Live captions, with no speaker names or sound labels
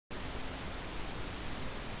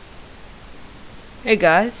Hey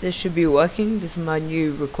guys, this should be working. This is my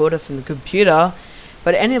new recorder from the computer.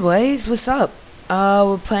 But anyways, what's up?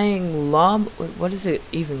 We're playing Llama. Wait, what is it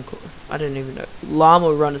even called? I don't even know.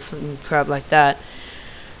 Llama Run or some crap like that.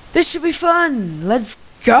 This should be fun. Let's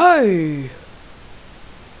go.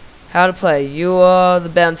 How to play. You are the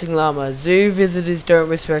bouncing llama. Zoo visitors don't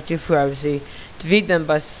respect your privacy. Defeat them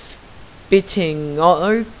by spitting.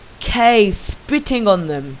 Spitting on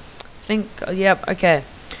them. Yep, okay.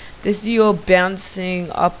 This is you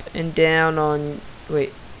bouncing up and down on.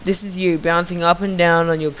 This is you bouncing up and down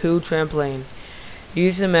on your cool trampoline.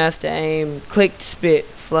 Use the mouse to aim. Click spit.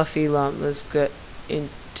 Fluffy lump. Let's get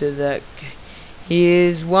into that.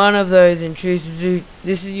 Here's one of those intrusive.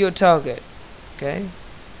 This is your target. Okay.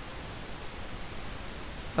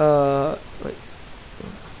 Wait.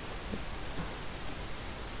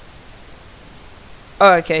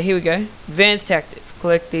 Oh, okay, here we go. Advanced tactics.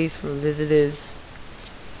 Collect these from visitors.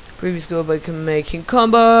 Previous goal by making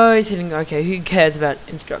combos. Hitting. Okay, who cares about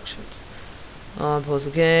instructions? Pause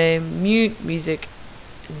the game. Mute music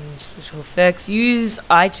and special effects. Use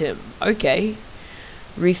item. Okay.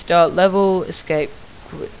 Restart level. Escape.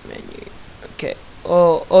 Quit menu. Okay.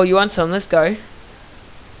 Oh, you want some? Let's go.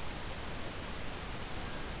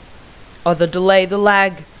 Oh, the delay, the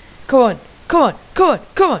lag. Come on. Come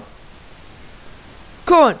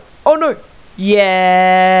on. Oh no.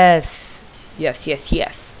 Yes.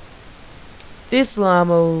 Yes. This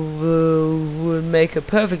llama would make a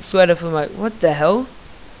perfect sweater for my. What the hell?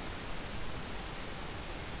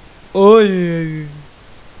 Oh yeah.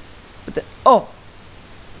 What the? Oh,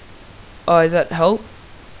 is that help?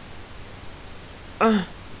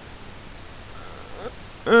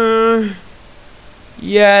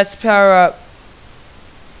 Yes, power up.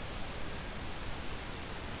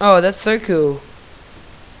 Oh, that's so cool.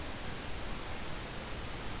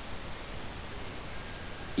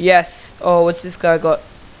 Yes. Oh, what's this guy got?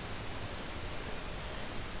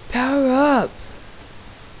 Power up.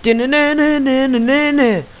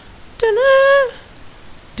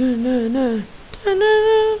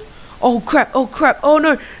 Oh crap. Oh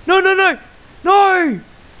no.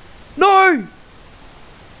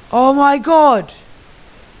 Oh my god.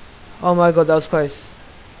 That was close.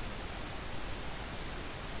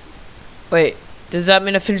 Wait, does that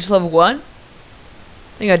mean I finished level 1? I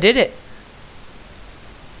think I did it.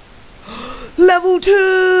 Level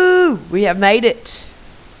 2! We have made it.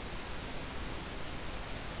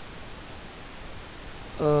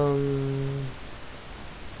 I'm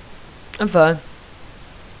fine.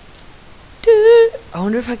 I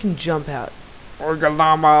wonder if I can jump out. Oh,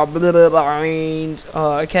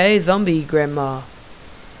 okay, zombie grandma.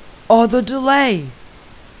 Oh, the delay.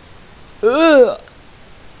 Ugh.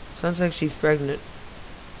 Sounds like she's pregnant.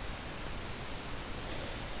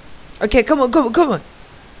 Okay, come on.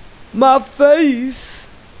 My face.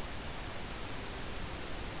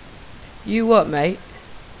 You what, mate?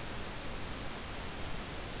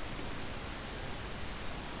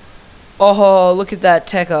 Oh, look at that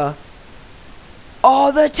Tekka.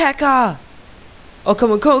 Oh, the Tekka. Oh,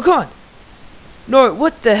 come on. No,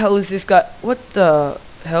 what the hell is this guy? What the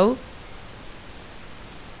hell?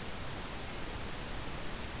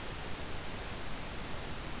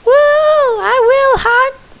 Woo! I will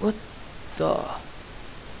hunt. What the?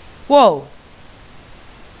 Whoa.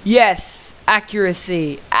 Yes,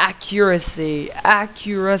 accuracy.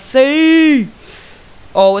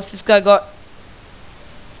 Oh, what's this guy got?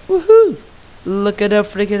 Woohoo! Look at her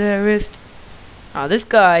flicking her wrist. This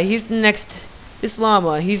guy, he's the next. This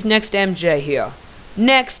llama, he's next MJ here.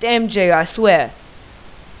 Next MJ, I swear.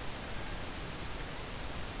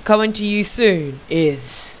 Coming to you soon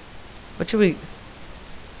is. What should we.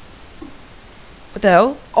 What the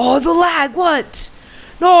hell? Oh, the lag, what?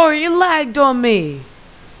 No, you lagged on me.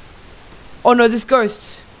 Oh no, this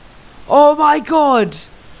ghost. Oh my god.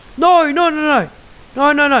 No.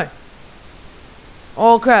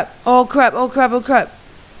 Oh crap.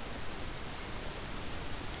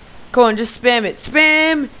 Come on, just spam it.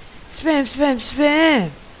 Spam.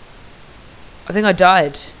 I think I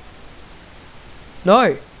died.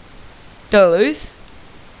 No. Did I lose?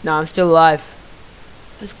 No, I'm still alive.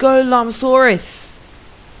 Let's go, Llamasaurus.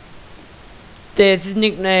 There's his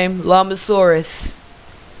nickname, Llamasaurus.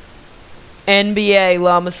 NBA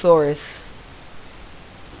Llamasaurus.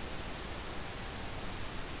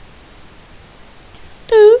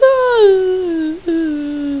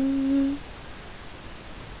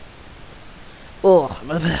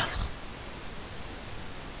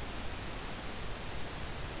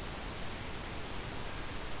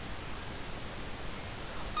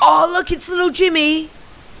 Oh, look, it's little Jimmy.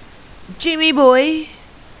 Jimmy boy,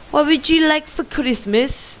 what would you like for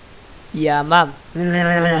Christmas? Yeah, mum.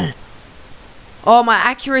 Oh, my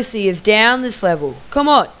accuracy is down this level. Come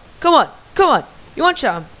on. Come on. Come on. You want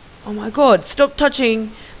some? Oh my god, stop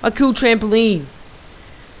touching my cool trampoline.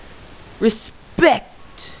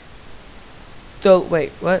 Respect.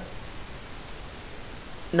 Wait, what?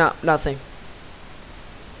 No, nothing.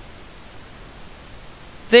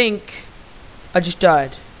 Think I just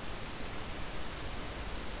died.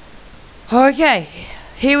 Okay,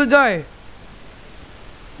 here we go.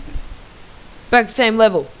 Back to same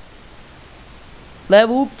level.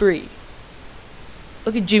 Level 3.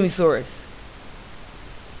 Look at Jimmy Saurus.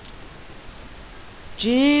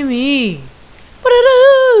 Jimmy!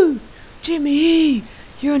 Ba-da-doo! Jimmy!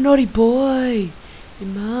 You're a naughty boy. Your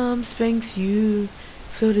mom spanks you.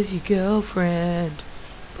 So does your girlfriend.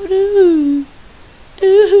 Ba-doo!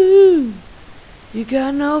 Doo! You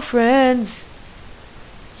got no friends.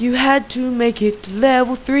 You had to make it to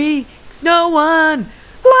level 3, 'cause no one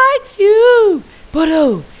likes you. But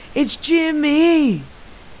oh, it's Jimmy.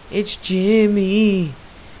 It's Jimmy.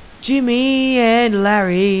 Jimmy and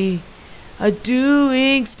Larry are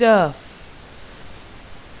doing stuff.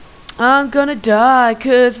 I'm gonna die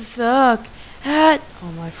 'cause I suck at...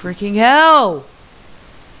 Oh my freaking hell.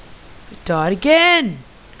 I died again.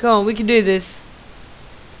 Come on, we can do this.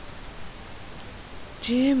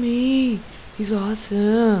 Jimmy, he's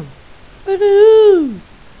awesome. Ba-doo.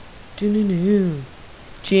 Do-do-do.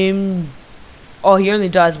 Jim. Oh, he only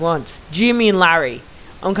dies once. Jimmy and Larry.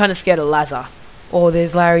 I'm kind of scared of Lazar. Oh,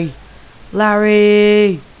 there's Larry.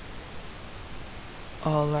 Larry.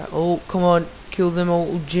 Oh, oh, come on. Kill them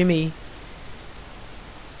all, Jimmy.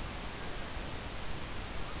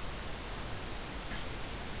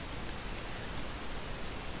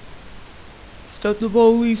 Stop the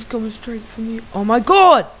police coming straight from the... Oh my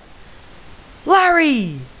god!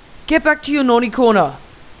 Larry! Get back to your naughty corner.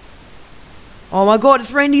 Oh my god,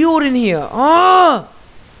 it's Randy Orton here. Ah!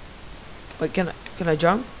 Wait, can I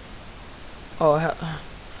jump? Oh, oh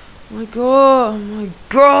my god! Oh my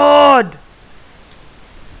god!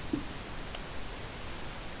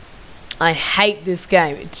 I hate this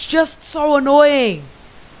game. It's just so annoying.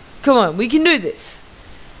 Come on, we can do this.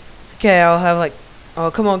 Okay, I'll have like... Oh,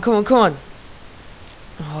 come on, come on, come on.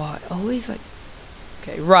 Oh, I always like...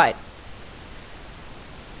 Okay, right.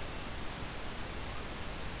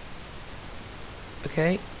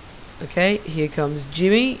 Okay. Okay, here comes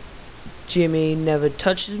Jimmy. Jimmy never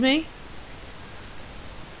touches me.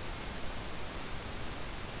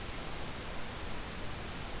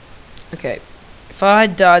 Okay. If I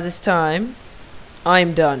die this time,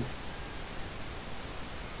 I'm done.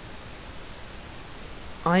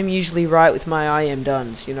 I'm usually right with my I am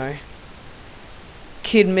dones, you know.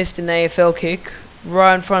 Kid missed an AFL kick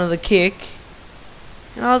right in front of the kick,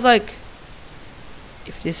 and I was like,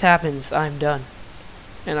 if this happens, I'm done.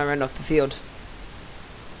 And I ran off the field.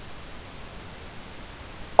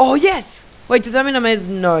 Oh yes! Wait, does that mean I made...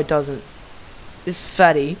 No, it doesn't. This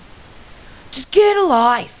fatty. Just get a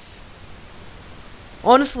life!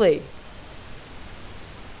 Honestly.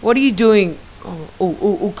 What are you doing?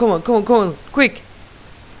 Oh, come on, come on, come on. Quick.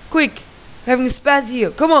 Quick. Having a spaz here.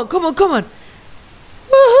 Come on, come on, come on.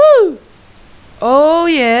 Woohoo! Oh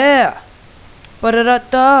yeah!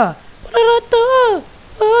 Ba-da-da-da! Ba-da-da-da!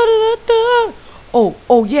 Ba-da-da-da!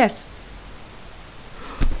 Oh yes!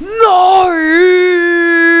 No!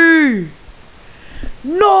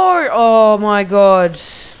 No! Oh my god.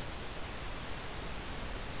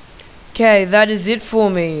 Okay, that is it for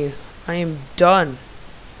me. I am done.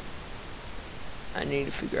 I need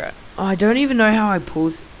to figure out... Oh, I don't even know how I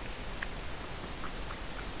pause.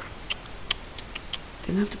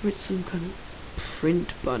 Then I have to press some kind of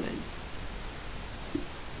print button.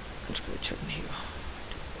 I'm just gonna check in here.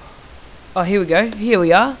 Oh, here we go. Here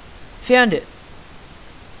we are. Found it.